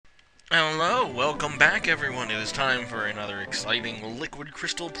Hello, welcome back everyone. It is time for another exciting Liquid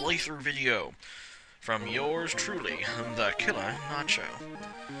Crystal playthrough video from yours truly, TheKillerNacho.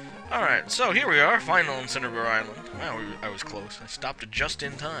 Alright, so here we are, final on Cinnabar Island. Wow, I was close. I stopped just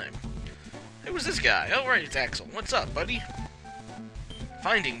in time. Who was this guy? Oh right, it's Axel. What's up, buddy?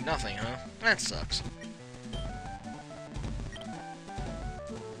 Finding nothing, huh? That sucks.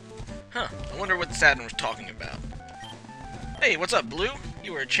 Huh, I wonder what Saturn was talking about. Hey, what's up, Blue?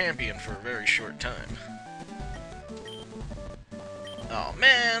 You were a champion for a very short time. Oh,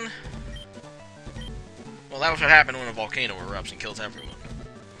 man. Well, that was what happened when a volcano erupts and kills everyone.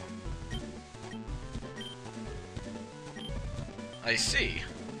 I see.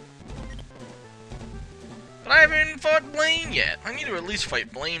 But I haven't fought Blaine yet. I need to at least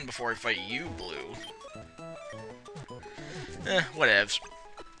fight Blaine before I fight you, Blue. Whatevs.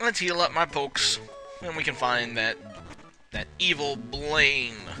 Let's heal up my pokes, and we can find that evil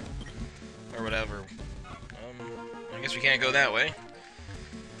Blaine, or whatever. I guess we can't go that way.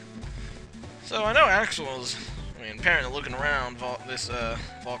 So I know Axel's, apparently looking around this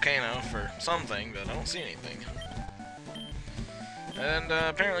volcano for something, but I don't see anything. And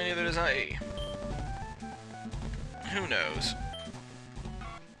apparently neither does I. Who knows?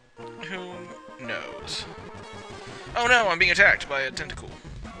 Who knows? Oh no, I'm being attacked by a tentacle.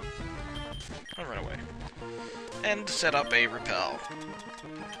 I'll run away. And set up a repel.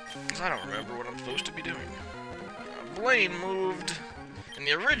 Because I don't remember what I'm supposed to be doing. Blaine moved... In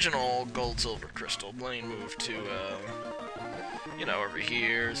the original Gold-Silver Crystal, Blaine moved to, you know, over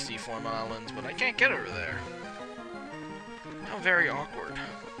here, Seaform Islands, but I can't get over there. How very awkward.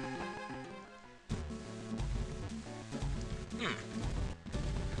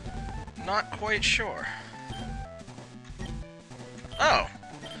 Not quite sure. Oh!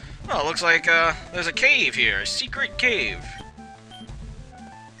 Oh, looks like, there's a cave here. A secret cave.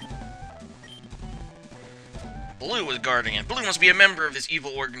 Blue was guarding it. Blue must be a member of this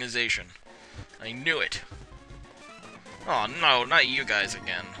evil organization. I knew it. Oh, no, not you guys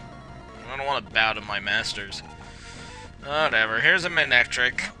again. I don't want to bow to my masters. Whatever. Here's a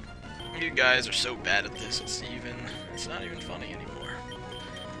Manectric. You guys are so bad at this, it's not even funny anymore.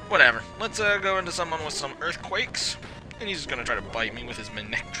 Whatever. Let's, go into someone with some earthquakes. And he's just gonna try to bite me with his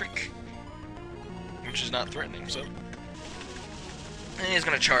Manectric, which is not threatening, so. And he's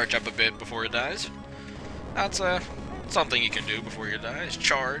gonna charge up a bit before he dies. That's, something you can do before you die, is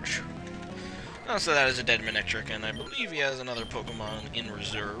charge. So that is a dead Manectric, and I believe he has another Pokemon in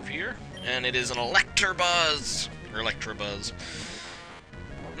reserve here. And it is an Electabuzz! Or Electabuzz.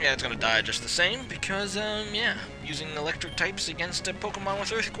 Yeah, it's gonna die just the same, because, yeah, using electric types against a Pokemon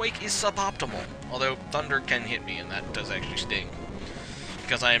with Earthquake is suboptimal. Although, Thunder can hit me, and that does actually sting.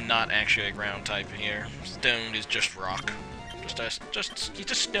 Because I am not actually a ground type here. Stoned is just rock. He's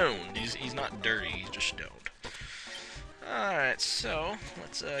just stoned. He's not dirty, he's just stoned. Alright, so,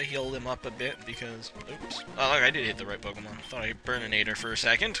 let's, heal him up a bit, because, oops. Oh, look, I did hit the right Pokemon. I thought I hit Burninator for a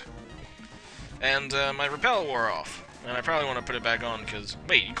second. And, my Repel wore off. And I probably want to put it back on, because...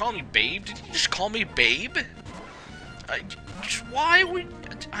 Wait, you call me Babe? Did you just call me Babe? Why would...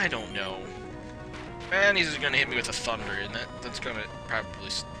 I don't know. And he's going to hit me with a Thunder, and that's going to probably...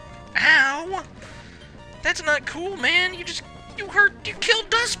 Ow! That's not cool, man! You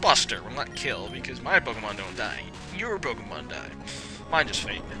killed Dustbuster! Well, not kill, because my Pokemon don't die. Your Pokemon die. Mine just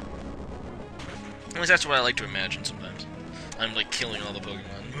faint. At least that's what I like to imagine sometimes. I'm, like, killing all the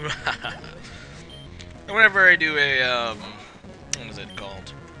Pokemon. Whenever I do a, what is it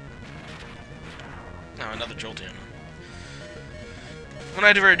called? Oh, another Jolteon.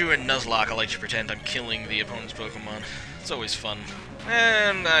 Whenever I do a Nuzlocke, I like to pretend I'm killing the opponent's Pokemon. It's always fun.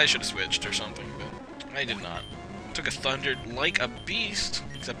 And I should have switched or something, but I did not. Took a Thunder like a beast,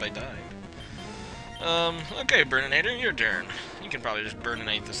 except I died. Okay, Burninator, your turn. You can probably just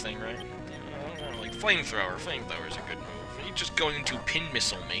Burninate this thing, right? Like Flamethrower. Flamethrower's a good move. You're just going to Pin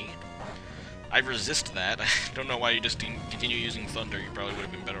Missile me. I resist that. I don't know why you just didn't continue using Thunder. You probably would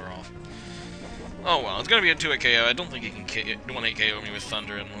have been better off. Oh well, it's gonna be a 2-hit KO. I don't think he can 1-hit KO me with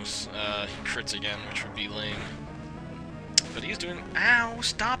Thunder unless he crits again, which would be lame. But he's doing... Ow!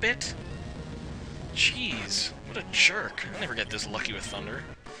 Stop it! Jeez, what a jerk. I never get this lucky with Thunder.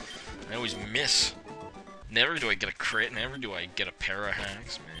 I always miss. Never do I get a crit, never do I get a pair of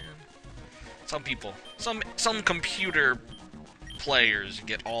hacks, man. Some people, some computer players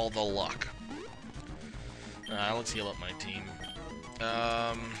get all the luck. Let's heal up my team.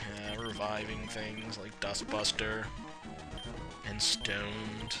 Reviving things like Dustbuster and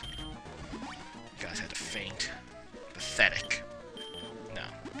Stoned. You guys had to faint. Pathetic. No,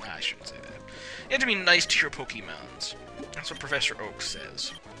 I shouldn't say that. You have to be nice to your Pokemons. That's what Professor Oak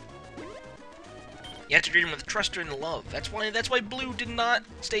says. You have to treat him with trust and love. That's why Blue did not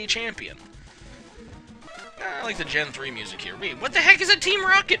stay champion. I like the Gen 3 music here. Wait, what the heck is a Team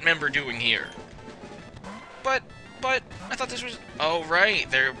Rocket member doing here? But, I thought this was... Oh, right,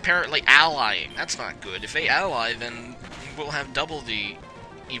 they're apparently allying. That's not good. If they ally, then we'll have double the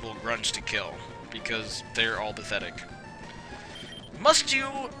evil grunts to kill, because they're all pathetic. Must you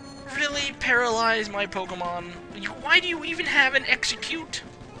really paralyze my Pokemon? Why do you even have an Execute?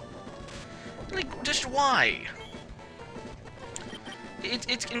 Like, just why?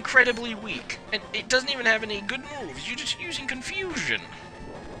 It's incredibly weak, and it doesn't even have any good moves. You're just using Confusion.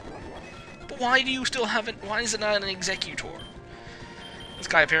 But why do you still have it? Why is it not an Executor? This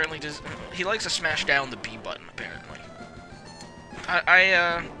guy apparently does. He likes to smash down the B button. Apparently,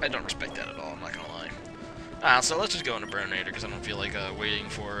 I don't respect that at all. I'm not gonna lie. So let's just go into Burninator because I don't feel like waiting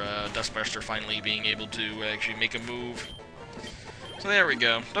for Dustbuster finally being able to actually make a move. So there we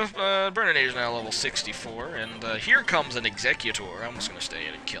go. Burninator's now level 64, and here comes an Executor. I'm just gonna stay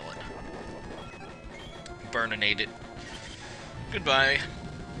in and kill it. Burninate it. Goodbye.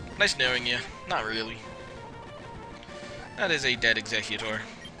 Nice knowing you. Not really. That is a dead Executor.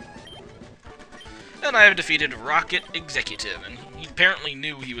 And I have defeated Rocket Executive, and he apparently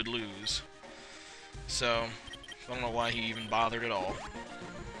knew he would lose. So, I don't know why he even bothered at all.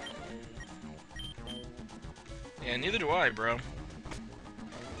 Yeah, neither do I, bro.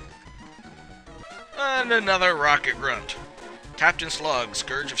 And another Rocket Grunt. Captain Slug,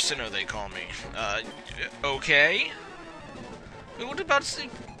 Scourge of Sinnoh, they call me. Okay? What about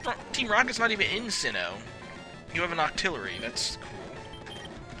Team Rocket's not even in Sinnoh? You have an Octillery, that's cool.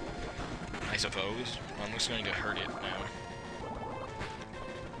 I suppose. I'm just going to hurt it now.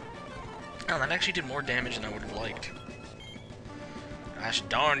 Oh, that actually did more damage than I would have liked. Gosh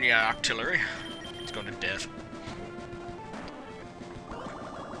darn ya, Octillery. It's going to death.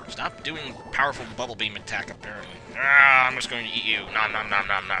 Stop doing powerful bubble beam attack, apparently. I'm just going to eat you. Nom nom nom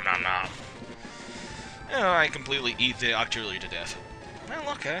nom nom nom nom. Oh, I completely eat the Octillery to death.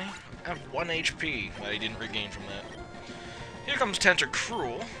 Well, okay. I have 1 HP that I didn't regain from that. Here comes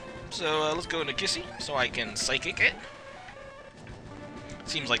Tentacruel. So, let's go into Kissy, so I can Psychic it.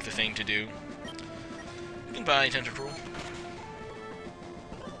 Seems like the thing to do. Goodbye, Tentacruel.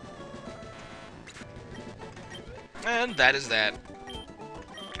 And that is that.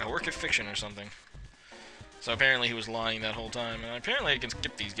 I work at Fiction or something. So apparently he was lying that whole time, and apparently I can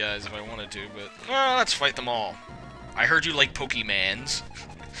skip these guys if I wanted to, but... Well, let's fight them all. I heard you like Pokemans.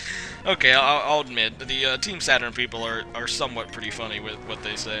 Okay, I'll admit, the Team Saturn people are somewhat pretty funny with what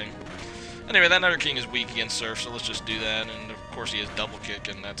they say. Anyway, that Nido King is weak against Surf, so let's just do that, and of course he has Double Kick,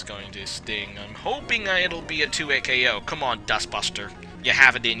 and that's going to sting. I'm hoping it'll be a 2-hit KO. Come on, Dustbuster. You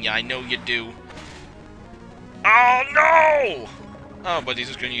have it in ya, I know you do. Oh, no! Oh, but he's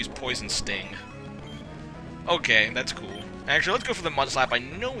just going to use Poison Sting. Okay, that's cool. Actually, let's go for the Mud Slap. I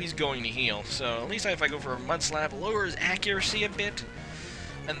know he's going to heal, so at least if I go for a Mud Slap, lower his accuracy a bit.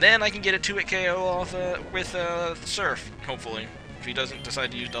 And then I can get a 2-hit KO off with Surf, hopefully. If he doesn't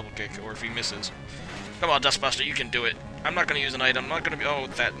decide to use Double Kick, or if he misses. Come on, Dustbuster, you can do it. I'm not going to use an item. I'm not going to be... Oh,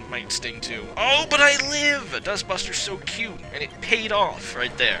 that might sting too. Oh, but I live! Dustbuster's so cute, and it paid off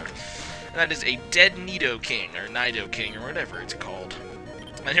right there. That is a dead Nido King, or Nido King, or whatever it's called.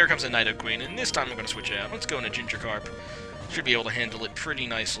 And here comes a Nido Queen, and this time I'm going to switch it out. Let's go into Gingerkarp. Should be able to handle it pretty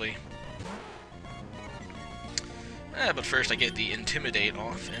nicely. But first I get the Intimidate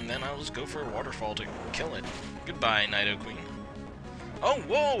off, and then I'll just go for a Waterfall to kill it. Goodbye, Nido Queen. Oh,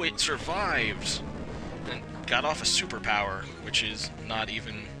 whoa, it survives! And got off a superpower, which is not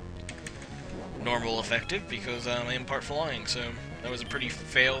even normal effective, because I am part flying, so that was a pretty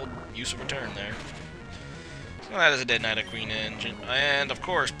failed use of a turn there. So that is a dead Nido Queen engine, and of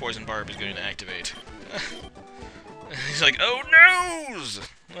course Poison Barb is going to activate. He's like, oh noes!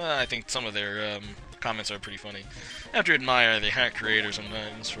 I think some of their comments are pretty funny. I have to admire the hack creator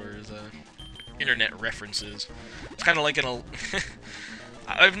sometimes for his internet references. It's kind of like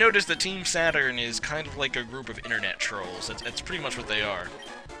I've noticed that Team Saturn is kind of like a group of internet trolls. That's pretty much what they are.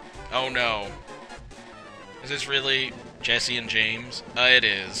 Oh no. Is this really Jesse and James? It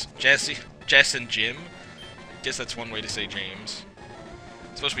is. Jess and Jim? I guess that's one way to say James.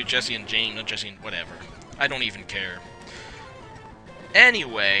 It's supposed to be Jesse and James, not Jesse and whatever. I don't even care.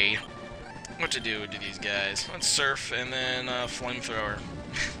 Anyway, what to do to these guys? Let's Surf and then Flamethrower.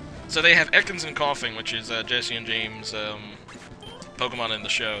 So they have Ekans and Coughing, which is Jesse and James' Pokemon in the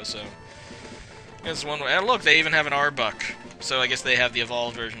show, so... That's one way. And look, they even have an Arbok. So I guess they have the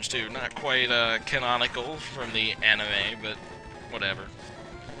evolved versions too. Not quite canonical from the anime, but whatever.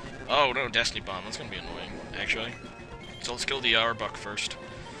 Oh no, Destiny Bomb. That's gonna be annoying, actually. So let's kill the Arbok first.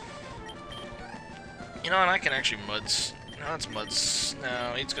 You know, and I can actually muds. No, it's muds.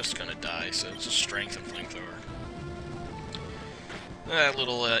 No, he's just gonna die, so it's just strength and flamethrower. That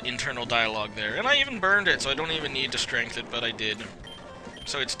little internal dialogue there. And I even burned it, so I don't even need to strength it, but I did.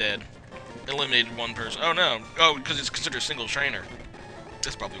 So it's dead. Eliminated one person. Oh no! Oh, because it's considered a single trainer.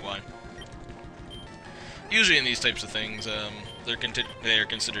 That's probably why. Usually in these types of things, they are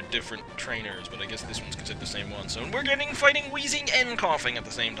considered different trainers, but I guess this one's considered the same one. So we're fighting, wheezing, and coughing at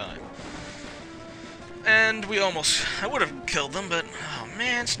the same time. And we almost... I would have killed them, but... Oh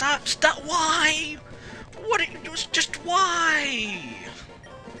man, stop! Why? What? It was just why?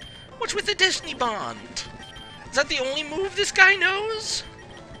 What's with the Destiny Bond? Is that the only move this guy knows?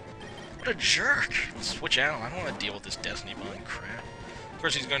 What a jerk. Let's switch out. I don't want to deal with this Destiny Bond crap. Of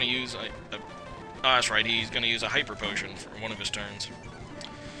course, he's going to use oh, that's right. He's going to use a Hyper Potion for one of his turns.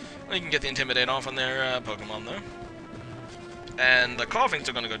 Well, you can get the Intimidate off on their Pokemon, though. And the Coughing's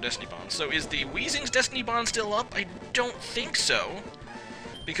still going to go Destiny Bond. So is the Weezing's Destiny Bond still up? I don't think so.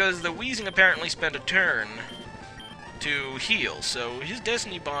 Because the Weezing apparently spent a turn to heal. So his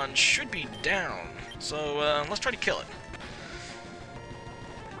Destiny Bond should be down. So let's try to kill it.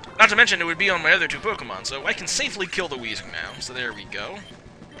 Not to mention, it would be on my other two Pokemon, so I can safely kill the Weezing now. So there we go.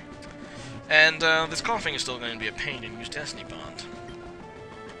 And this Coughing is still going to be a pain and use Destiny Bond.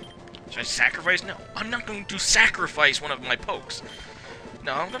 Should I sacrifice? No, I'm not going to sacrifice one of my pokes.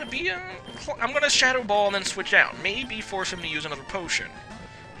 No, I'm going to be, I'm going to Shadow Ball and then switch out. Maybe force him to use another potion.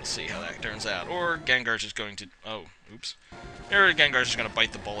 Let's see how that turns out. Or Gengar's just going to, oh, oops. Or Gengar's just going to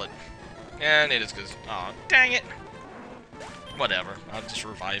bite the bullet. And it is because, aw, dang it. Whatever, I'll just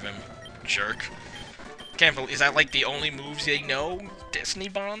revive him. Jerk. Can't believe, is that like the only moves they know? Destiny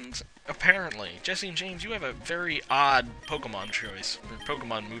Bonds? Apparently. Jesse and James, you have a very odd Pokemon choice. Or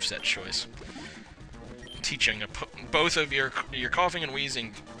Pokemon moveset choice. Teaching both of your Coughing and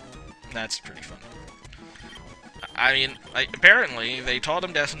Weezing. That's pretty fun. I mean, apparently they taught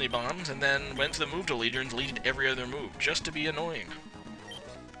him Destiny Bonds and then went to the move deleter and deleted every other move just to be annoying.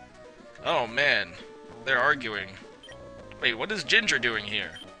 Oh man, they're arguing. Wait, what is Ginger doing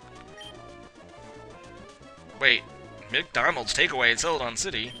here? Wait, McDonald's takeaway in Celadon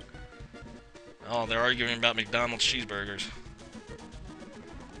City? Oh, they're arguing about McDonald's cheeseburgers.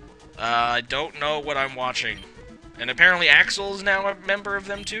 I don't know what I'm watching. And apparently Axel's now a member of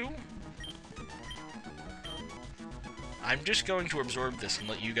them too? I'm just going to absorb this and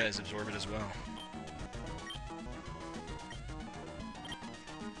let you guys absorb it as well.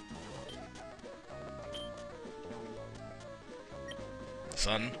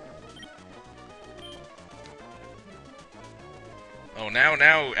 Son. Oh,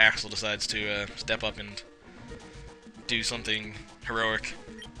 now Axel decides to step up and do something heroic.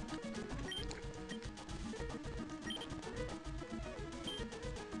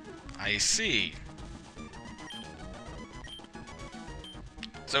 I see.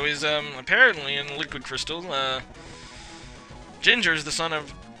 So he's apparently in Liquid Crystal. Ginger's the son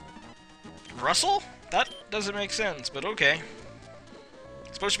of Russell? That doesn't make sense, but okay.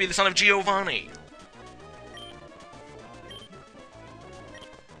 Supposed to be the son of Giovanni.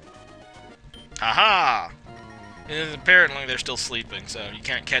 Haha! And apparently they're still sleeping, so you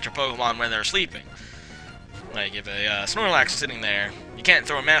can't catch a Pokemon when they're sleeping. Like, if a Snorlax is sitting there, you can't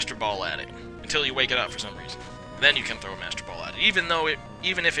throw a Master Ball at it until you wake it up for some reason. Then you can throw a Master Ball at it,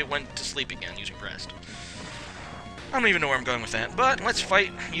 even if it went to sleep again using Rest. I don't even know where I'm going with that, but let's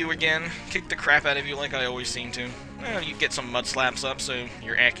fight you again. Kick the crap out of you like I always seem to. Well, you get some Mud Slaps up, so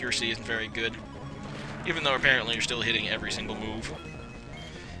your accuracy isn't very good. Even though apparently you're still hitting every single move.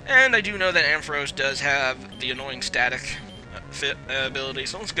 And I do know that Ampharos does have the annoying static fit ability,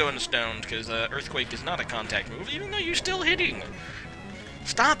 so let's go into Stoned, because Earthquake is not a contact move, even though you're still hitting.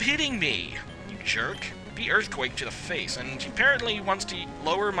 Stop hitting me, you jerk. Be Earthquake to the face, and he apparently wants to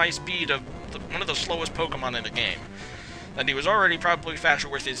lower my speed of one of the slowest Pokemon in the game. And he was already probably faster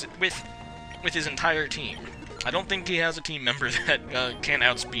with his entire team. I don't think he has a team member that can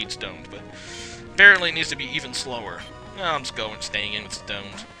outspeed Stoned, but apparently it needs to be even slower. I'm just staying in with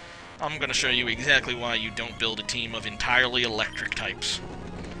Stoned. I'm going to show you exactly why you don't build a team of entirely electric types.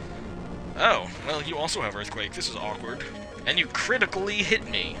 Oh, well, you also have Earthquake. This is awkward. And you critically hit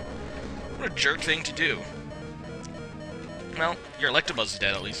me. What a jerk thing to do. Well, your Electabuzz is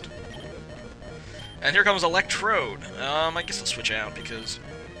dead, at least. And here comes Electrode. I guess I'll switch out, because...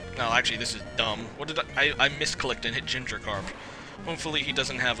 No, actually, this is dumb. What did I misclicked and hit Gingerkarp. Hopefully he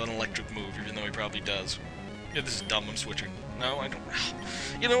doesn't have an electric move, even though he probably does. Yeah, this is dumb, I'm switching. No, I don't...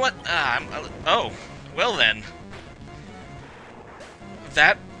 You know what? Oh, well then.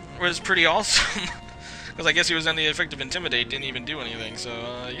 That was pretty awesome. Because I guess he was under the effect of Intimidate, didn't even do anything, so,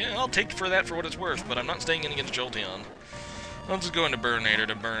 yeah, I'll take for that for what it's worth, but I'm not staying in against Jolteon. I'll just go into Burninator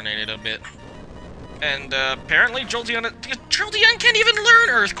to Burninate it a bit. And, apparently Jolteon can't even learn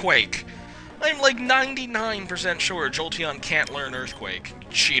Earthquake! I'm like 99% sure Jolteon can't learn Earthquake.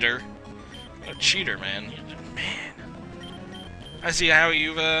 Cheater. A cheater, man. Man. I see how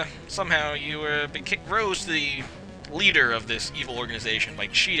you, somehow you, rose to the leader of this evil organization by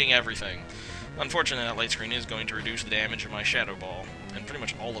cheating everything. Unfortunately, that light screen is going to reduce the damage of my Shadow Ball, and pretty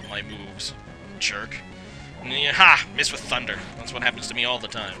much all of my moves. Jerk. And then, ha! Miss with Thunder. That's what happens to me all the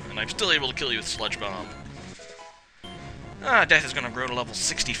time, and I'm still able to kill you with Sludge Bomb. Death is going to grow to level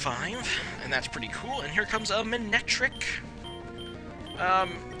 65, and that's pretty cool. And here comes a Manectric.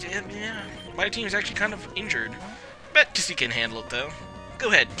 Yeah, my team's actually kind of injured. Bet Kissy can handle it, though. Go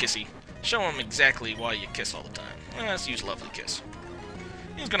ahead, Kissy. Show him exactly why you kiss all the time. Let's use Lovely Kiss.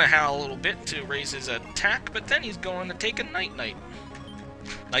 He's going to howl a little bit to raise his attack, but then he's going to take a Night-Night.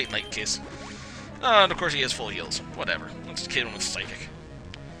 Night-Night Kiss. And of course he has full heals. Whatever. Let's just hit him with Psychic.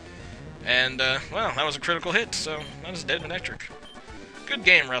 And, well, that was a critical hit, so that is dead Manectric. Good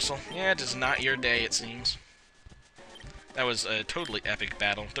game, Russell. Yeah, it is not your day, it seems. That was a totally epic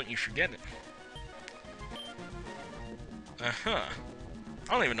battle. Don't you forget it. Uh-huh.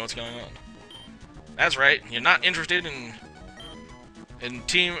 I don't even know what's going on. That's right. You're not interested in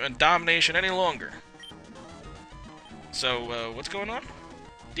team domination any longer. So, what's going on?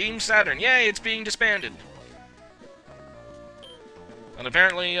 Team Saturn. Yay, it's being disbanded. And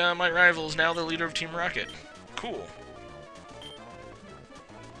apparently, my rival is now the leader of Team Rocket. Cool.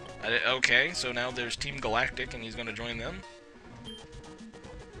 Okay, so now there's Team Galactic, and he's going to join them.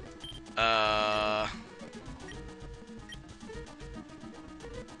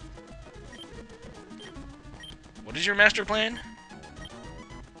 What is your master plan?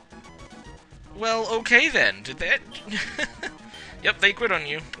 Well, okay then. Did that... Yep, they quit on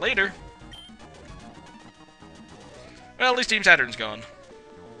you. Later. Well, at least Team Saturn's gone.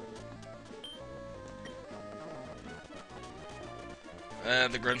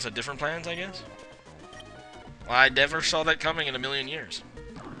 The Grunts had different plans, I guess? Well, I never saw that coming in a million years.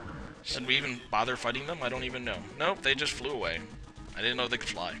 Did we even bother fighting them? I don't even know. Nope, they just flew away. I didn't know they could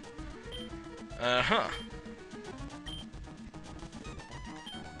fly. Uh-huh.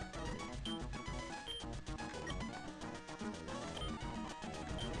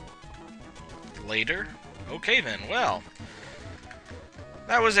 Later? Okay then, well.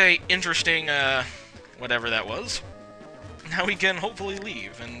 That was a interesting, whatever that was. Now we can hopefully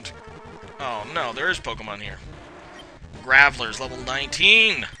leave, and... Oh no, there is Pokemon here. Graveler's level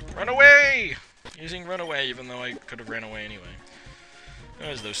 19! Run away! Using Run Away, even though I could have ran away anyway.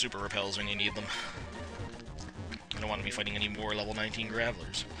 There's those super repels when you need them. I don't want to be fighting any more level 19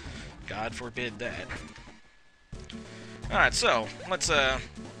 Gravelers. God forbid that. Alright, so, let's,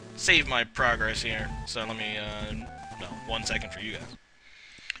 save my progress here. So let me, no, 1 second for you guys.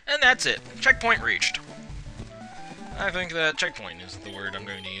 And that's it. Checkpoint reached. I think that checkpoint is the word I'm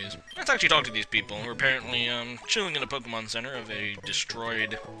going to use. Let's actually talk to these people who are apparently, chilling in a Pokemon Center of a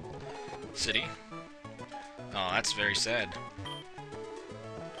destroyed city. Oh, that's very sad.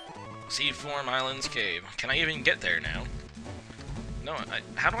 Seed Form Islands Cave. Can I even get there now? No,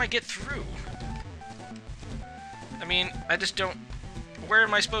 how do I get through? I mean, I just don't... Where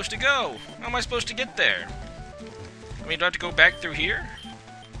am I supposed to go? How am I supposed to get there? I mean, do I have to go back through here?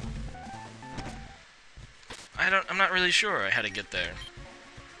 I'm not really sure how to get there.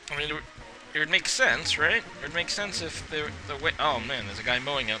 I mean, it would make sense, right? It would make sense if the way... Oh, man, there's a guy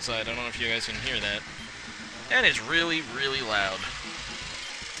mowing outside. I don't know if you guys can hear that. And it's really, really loud.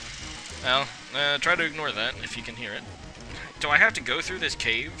 Well, try to ignore that if you can hear it. Do I have to go through this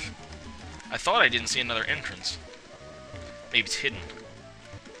cave? I thought I didn't see another entrance. Maybe it's hidden.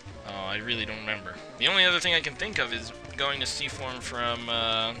 Oh, I really don't remember. The only other thing I can think of is going to C-Form from,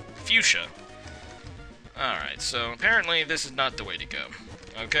 Fuchsia. Alright, so apparently this is not the way to go.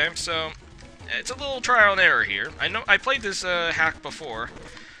 Okay, so it's a little trial and error here. I know I played this hack before,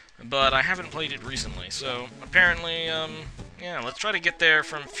 but I haven't played it recently. So apparently, yeah, let's try to get there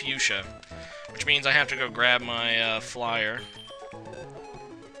from Fuchsia, which means I have to go grab my flyer.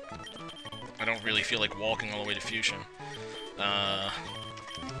 I don't really feel like walking all the way to Fuchsia. I'm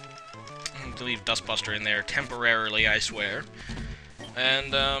going to leave Dustbuster in there temporarily, I swear.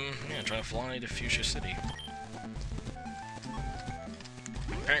 And, yeah, try to fly to Fuchsia City.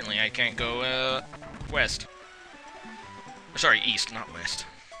 Apparently I can't go, west. Sorry, east, not west.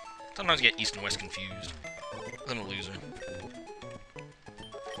 Sometimes I get east and west confused. I'm a loser.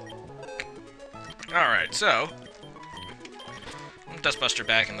 Alright, so... Dustbuster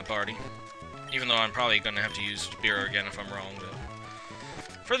back in the party. Even though I'm probably going to have to use Spearow again if I'm wrong. But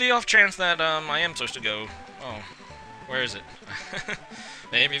for the off chance that I am supposed to go... Oh, where is it?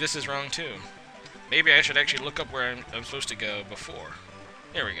 Maybe this is wrong too. Maybe I should actually look up where I'm supposed to go before.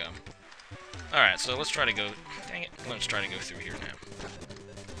 Here we go. Alright, so let's try to go... Dang it. Let's try to go through here now.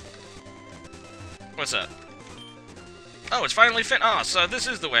 What's up? Oh, it's finally fit. Ah, so this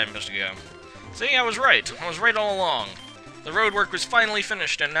is the way I'm supposed to go. See, I was right. I was right all along. The road work was finally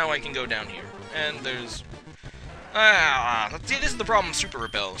finished, and now I can go down here. And there's... see, this is the problem with Super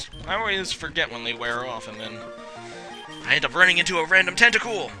Repels. I always forget when they wear off, and then I end up running into a random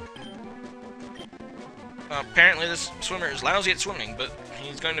Tentacool. Apparently this swimmer is lousy at swimming, but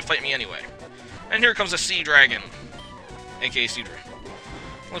he's going to fight me anyway. And here comes a Sea Dragon, aka Seadra.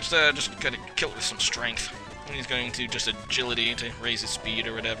 Let's just gotta kill it with some strength. And he's going to just agility to raise his speed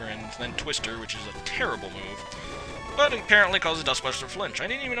or whatever, and then Twister, which is a terrible move. But it apparently causes Dustbuster to flinch. I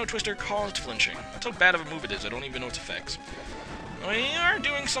didn't even know Twister caused flinching. That's how bad of a move it is. I don't even know its effects. We are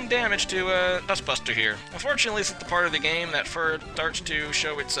doing some damage to Dustbuster here. Unfortunately, this is the part of the game that Furret starts to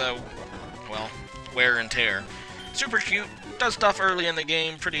show its, well, wear and tear. Super cute. Does stuff early in the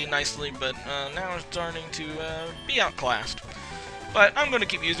game pretty nicely, but now it's starting to be outclassed. But I'm going to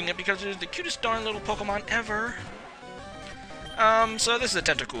keep using it because it is the cutest darn little Pokemon ever. So this is a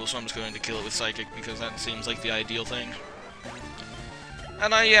Tentacool, so I'm just going to kill it with Psychic because that seems like the ideal thing.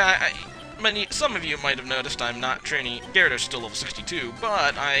 And some of you might have noticed I'm not training Gyarados still level 62,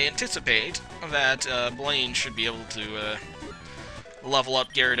 but I anticipate that Blaine should be able to level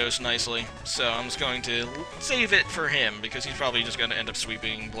up Gyarados nicely. So I'm just going to save it for him because he's probably just going to end up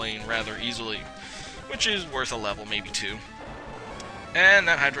sweeping Blaine rather easily, which is worth a level, maybe 2. And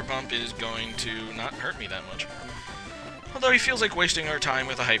that Hydro Pump is going to not hurt me that much. Although he feels like wasting our time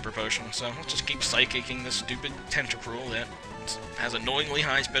with a Hyper Potion, so let's just keep Psychicking this stupid Tentacruel that has annoyingly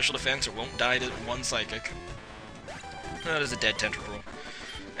high special defense or won't die to one Psychic. That is a dead Tentacruel.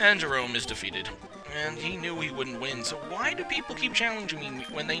 And Jerome is defeated. And he knew he wouldn't win, so why do people keep challenging me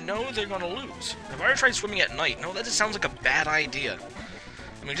when they know they're gonna lose? Have I ever tried swimming at night? No, that just sounds like a bad idea.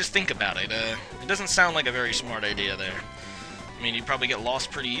 I mean, just think about it. It doesn't sound like a very smart idea there. I mean, you'd probably get lost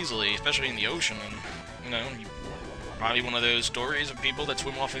pretty easily, especially in the ocean, and, you know, probably one of those stories of people that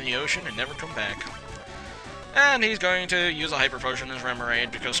swim off in the ocean and never come back. And he's going to use a Hyper Potion as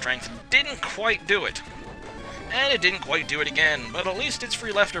Remoraid because Strength didn't quite do it. And it didn't quite do it again, but at least it's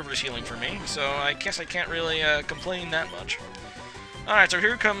free leftovers healing for me, so I guess I can't really complain that much. Alright, so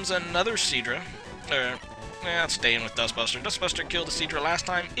here comes another Seadra. It's staying with Dustbuster. Dustbuster killed the Seadra last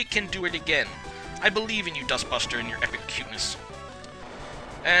time. It can do it again. I believe in you, Dustbuster, and your epic cuteness.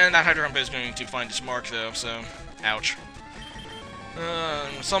 And that Hydro Pump is going to find its mark, though, so... Ouch.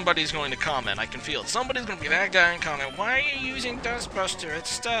 Somebody's going to comment. I can feel it. Somebody's going to be that guy and comment, why are you using Dustbuster? It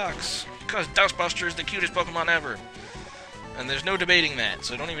sucks. Because Dustbuster is the cutest Pokemon ever. And there's no debating that,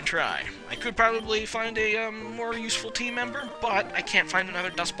 so don't even try. I could probably find a more useful team member, but I can't find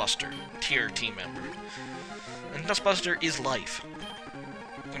another Dustbuster tier team member. And Dustbuster is life.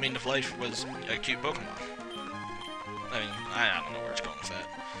 I mean, if life was a cute Pokemon. I mean, I don't know where it's going with that.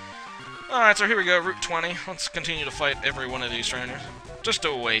 Alright, so here we go, Route 20. Let's continue to fight every one of these trainers. Just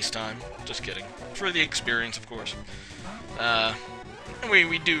to waste time. Just kidding. For the experience, of course.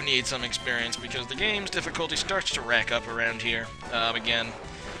 We do need some experience because the game's difficulty starts to rack up around here. Again,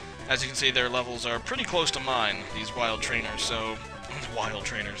 as you can see, their levels are pretty close to mine, these wild trainers, so...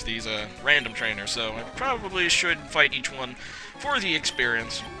 these random trainers, so I probably should fight each one for the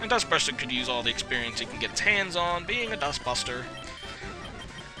experience. And Dustbuster could use all the experience he can get its hands on, being a Dustbuster.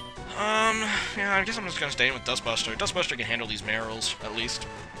 Yeah, I guess I'm just gonna stay with Dustbuster. Dustbuster can handle these Marils, at least.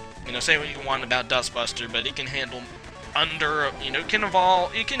 You know, say what you want about Dustbuster, but it can handle it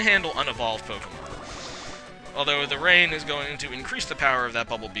can handle unevolved Pokemon. Although the rain is going to increase the power of that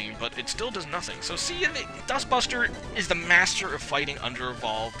Bubble Beam, but it still does nothing. So see, Dustbuster is the master of fighting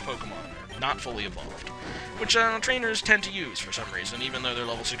under-evolved Pokemon, not fully evolved. Which trainers tend to use for some reason, even though they're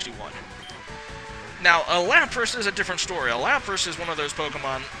level 61. Now, a Lapras is a different story. A Lapras is one of those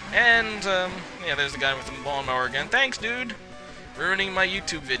Pokemon, and, yeah, there's the guy with the lawnmower again. Thanks, dude! Ruining my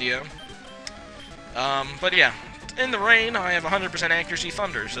YouTube video. But yeah, in the rain, I have 100% accuracy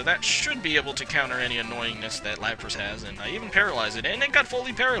Thunder, so that should be able to counter any annoyingness that Lapras has, and I even paralyzed it, and it got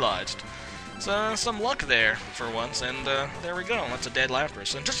fully paralyzed. So, some luck there, for once, and, there we go. That's a dead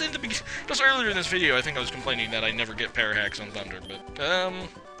Lapras. And just earlier in this video, I think I was complaining that I never get Parahacks on Thunder, but,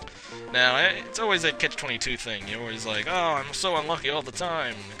 now, it's always a catch-22 thing. You're always like, oh, I'm so unlucky all the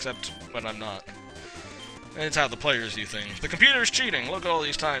time, except when I'm not. And it's how the players do things. The computer's cheating! Look at all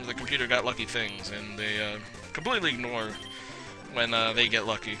these times the computer got lucky things, and they, completely ignore when, they get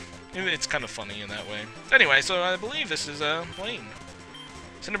lucky. It's kind of funny in that way. Anyway, so I believe this is Blaine.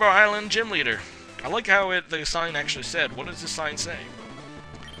 Cinnabar Island Gym Leader. I like how the sign actually said. What does the sign say?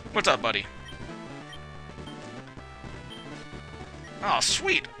 What's up, buddy? Oh,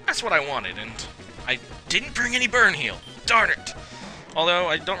 sweet! That's what I wanted, and I didn't bring any burn heal. Darn it! Although,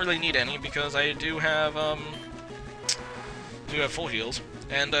 I don't really need any, because I do have full heals.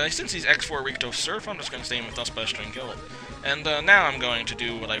 And since he's X4 weak to Surf, I'm just going to stay in with Dustbuster and kill it. And now I'm going to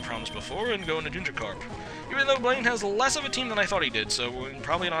do what I promised before and go into Gingerkarp. Even though Blaine has less of a team than I thought he did, so we're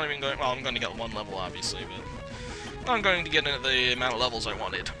probably not even going... Well, I'm going to get 1 level, obviously, but I'm going to get the amount of levels I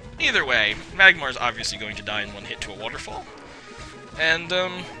wanted. Either way, Magmar's obviously going to die in 1 hit to a waterfall. And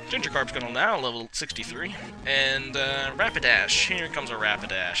Gingerkarp's going to now level 63. And Rapidash. Here comes a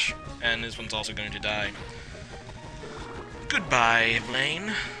Rapidash. And this one's also going to die. Goodbye,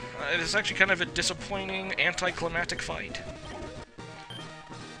 Blaine. It is actually kind of a disappointing, anticlimactic fight.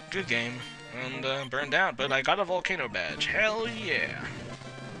 Good game. And burned out, but I got a volcano badge. Hell yeah!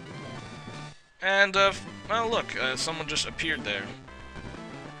 And, well, look, someone just appeared there.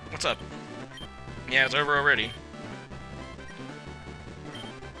 What's up? Yeah, it's over already.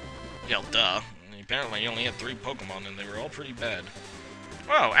 Yeah, duh. Apparently, he only had 3 Pokemon, and they were all pretty bad.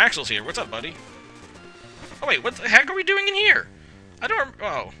 Oh, Axel's here. What's up, buddy? Oh, wait, what the heck are we doing in here? I don't...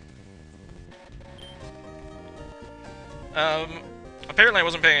 Oh. Apparently I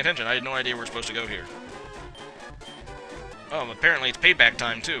wasn't paying attention. I had no idea we were supposed to go here. Oh, apparently it's payback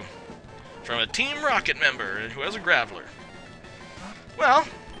time, too. From a Team Rocket member who has a Graveler. Well,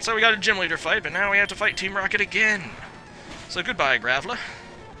 so we got a gym leader fight, but now we have to fight Team Rocket again. So goodbye, Graveler.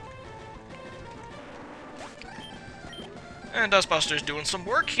 And Dustbuster's doing some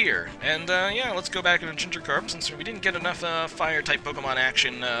work here. And, yeah, let's go back into Gingerkarp. Since we didn't get enough fire-type Pokemon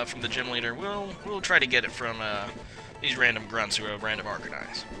action from the gym leader, we'll try to get it from these random grunts who have random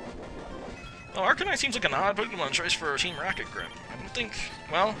Arcanines. Well, Arcanine seems like an odd Pokemon choice for a Team Rocket grunt. I don't think...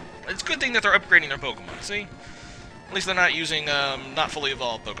 Well, it's a good thing that they're upgrading their Pokemon, see? At least they're not using not fully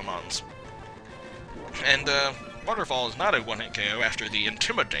evolved Pokemons. And, Waterfall is not a one-hit KO after the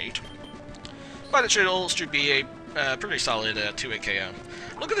Intimidate. But it should be a pretty solid 2-hit KO.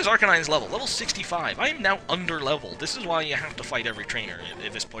 Look at this Arcanine's level 65. I am now under-leveled. This is why you have to fight every trainer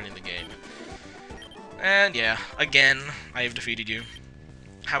at this point in the game. And yeah, again, I have defeated you.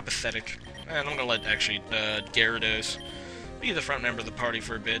 How pathetic. And I'm gonna let, actually, Gyarados be the front member of the party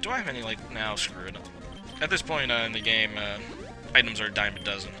for a bit. Do I have any, like, now, screw it. At this point in the game, items are a dime a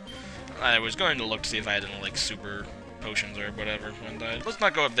dozen. I was going to look to see if I had any, like, super potions or whatever, and let's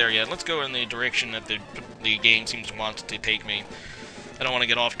not go up there yet. Let's go in the direction that the game seems to want to take me. I don't want to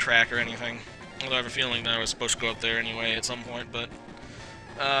get off track or anything. Although I have a feeling that I was supposed to go up there anyway at some point, but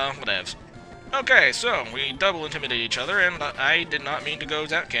whatevs. Okay, so we double intimidate each other, and I did not mean to go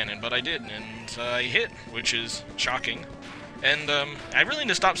Zap Cannon, but I did, and I hit, which is shocking. And I really need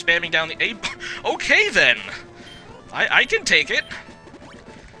to stop spamming down the A. Okay then, I can take it.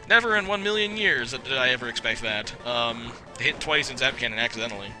 Never in 1 million years did I ever expect that. Hit twice in Zap Cannon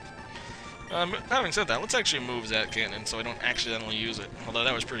accidentally. Having said that, let's actually move Zap Cannon so I don't accidentally use it. Although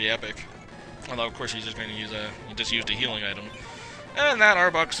that was pretty epic. Although of course he's just going to use he just used a healing item. And that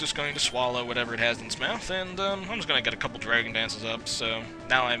Arbok's just going to swallow whatever it has in its mouth, and I'm just going to get a couple Dragon Dances up, so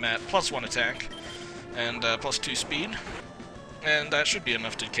now I'm at +1 attack, and +2 speed, and that should be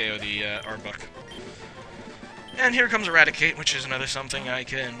enough to KO the Arbok. And here comes Eradicate, which is another something I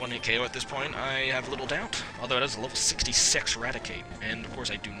can 1-hit KO at this point, I have little doubt. Although it has a level 66 Eradicate, and of course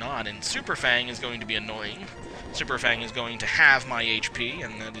I do not, and Super Fang is going to be annoying. Super Fang is going to have my HP,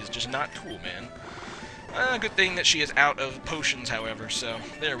 and that is just not cool, man. Good thing that she is out of potions, however, so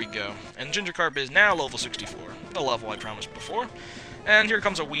there we go. And Gingerkarp is now level 64, the level I promised before. And here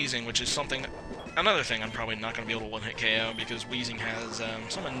comes a Weezing, which is something, another thing I'm probably not going to be able to 1-hit KO, because Weezing has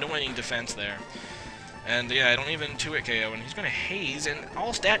some annoying defense there. And yeah, I don't even 2-hit KO, and he's going to Haze, and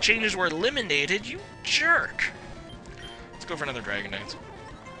all stat changes were eliminated, you jerk! Let's go for another Dragon Dance,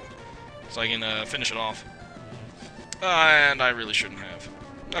 so I can finish it off. And I really shouldn't have.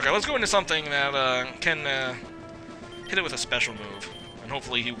 Okay, let's go into something that can hit it with a special move, and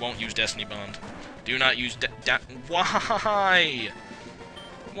hopefully he won't use Destiny Bond. Do not use Why?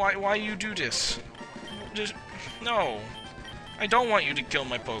 Why you do this? Just no. I don't want you to kill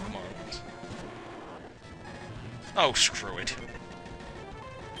my Pokemon. Oh, screw it.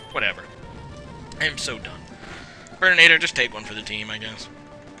 Whatever. I'm so done. Burninator, just take one for the team, I guess.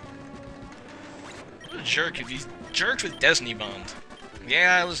 What a jerk if these jerks with Destiny Bond.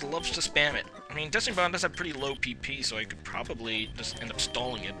 Yeah, I just loves to spam it. I mean, Destiny Bond does have pretty low PP, so I could probably just end up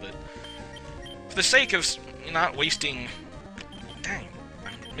stalling it, but for the sake of not wasting... Dang,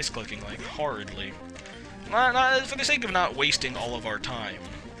 I'm misclicking, like, horridly. Not for the sake of not wasting all of our time.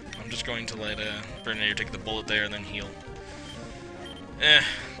 I'm just going to let Burninator take the bullet there and then heal.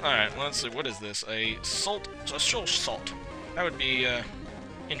 Alright, let's see, what is this? A shoal salt. That would be,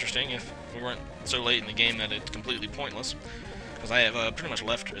 interesting if we weren't so late in the game that it's completely pointless. Because I have, pretty much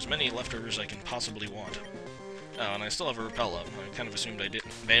left as many leftovers as I can possibly want. Oh, and I still have a repel up. I kind of assumed I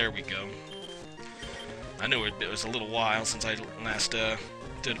didn't. There we go. I knew it was a little while since I last,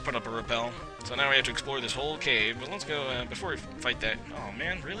 did put up a repel. So now we have to explore this whole cave, but let's go, before we fight that... Oh,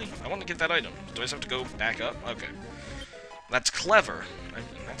 man, really? I want to get that item. Do I just have to go back up? Okay. That's clever.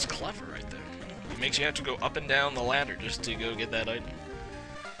 That's clever right there. It makes you have to go up and down the ladder just to go get that item.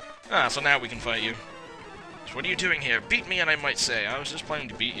 Ah, so now we can fight you. So what are you doing here? Beat me and I might say. I was just planning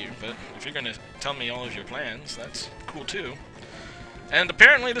to beat you, but if you're gonna tell me all of your plans, that's cool too. And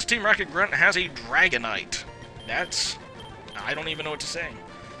apparently this Team Rocket Grunt has a Dragonite. That's... I don't even know what to say.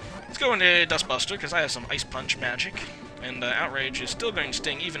 Let's go into Dustbuster, because I have some Ice Punch magic. And Outrage is still going to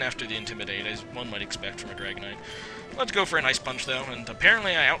sting even after the Intimidate, as one might expect from a Dragonite. Let's go for an Ice Punch, though, and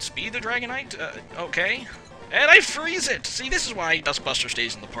apparently I outspeed the Dragonite? Okay. And I freeze it! See, this is why Dustbuster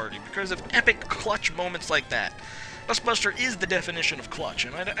stays in the party, because of epic clutch moments like that. Dustbuster is the definition of clutch,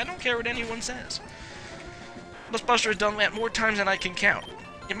 and I don't care what anyone says. Dustbuster has done that more times than I can count.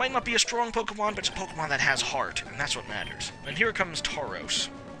 It might not be a strong Pokemon, but it's a Pokemon that has heart, and that's what matters. And here comes Tauros.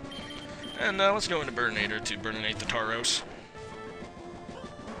 And let's go into Burninator to Burninate the Tauros.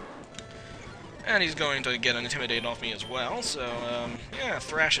 And he's going to get an Intimidate off me as well, so, yeah,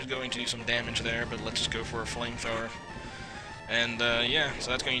 Thrash is going to do some damage there, but let's just go for a Flamethrower. And, yeah,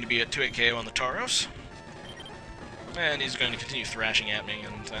 so that's going to be a 2-hit KO on the Tauros. And he's going to continue thrashing at me,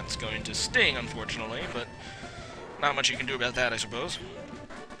 and that's going to sting, unfortunately, but not much you can do about that, I suppose.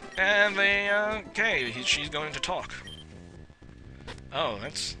 And okay, she's going to talk. Oh,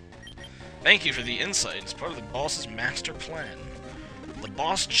 that's... Thank you for the insight. It's part of the boss's master plan. The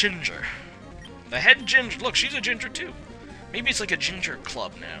boss Ginger. The head Ginger. Look, she's a Ginger too. Maybe it's like a Ginger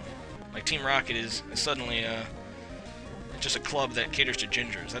club now. Like Team Rocket is suddenly just a club that caters to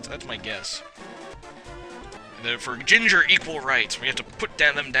Gingers. That's my guess. For Ginger equal rights, we have to put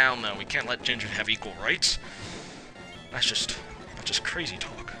them down though. We can't let Ginger have equal rights. That's just crazy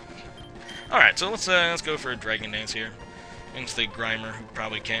talk. All right, so let's go for a Dragon Dance here. Against the Grimer, who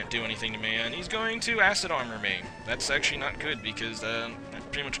probably can't do anything to me, and he's going to Acid Armor me. That's actually not good, because that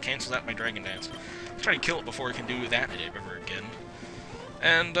pretty much cancels out my Dragon Dance. Let's try to kill it before it can do that ever again.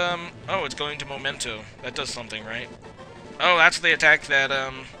 And, oh, it's going to Memento. That does something, right? Oh, that's the attack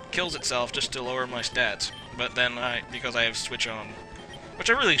that, kills itself just to lower my stats. But then, because I have Switch on, which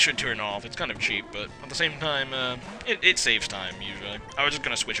I really should turn off. It's kind of cheap, but at the same time, it saves time, usually. I was just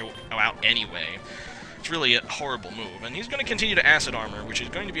going to switch out anyway. It's really a horrible move, and he's going to continue to Acid Armor, which is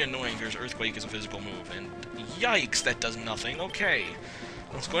going to be annoying because Earthquake is a physical move, and yikes, that does nothing. Okay,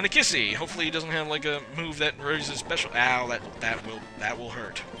 let's go into Kissy. Hopefully he doesn't have, like, a move that raises special... Ow, that will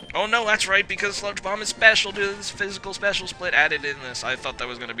hurt. Oh no, that's right, because Sludge Bomb is special to this physical special split added in this. I thought that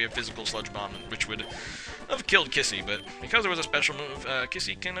was going to be a physical Sludge Bomb, which would have killed Kissy, but because it was a special move,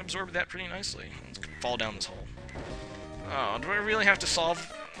 Kissy can absorb that pretty nicely. Let's fall down this hole. Oh, do I really have to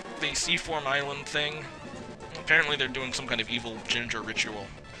solve the C-Form Island thing? Apparently they're doing some kind of evil Ginger ritual,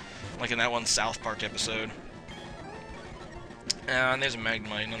 like in that one South Park episode. And there's a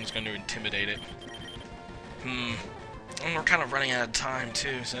Magnemite, and I'm just going to intimidate it. And we're kind of running out of time,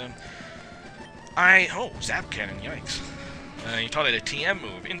 too, so... Oh, Zap Cannon, yikes. You taught it a TM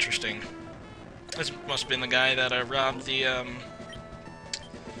move, interesting. This must have been the guy that robbed the,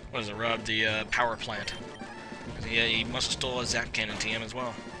 robbed the power plant. He must have stole a Zap Cannon TM as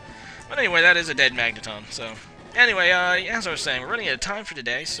well. But anyway, that is a dead Magneton, so... Anyway, as I was saying, we're running out of time for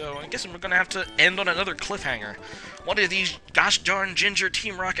today, so I guess we're gonna have to end on another cliffhanger. What are these gosh darn Ginger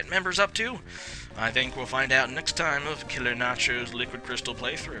Team Rocket members up to? I think we'll find out next time of Killer Nacho's Liquid Crystal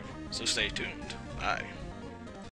playthrough. So stay tuned. Bye.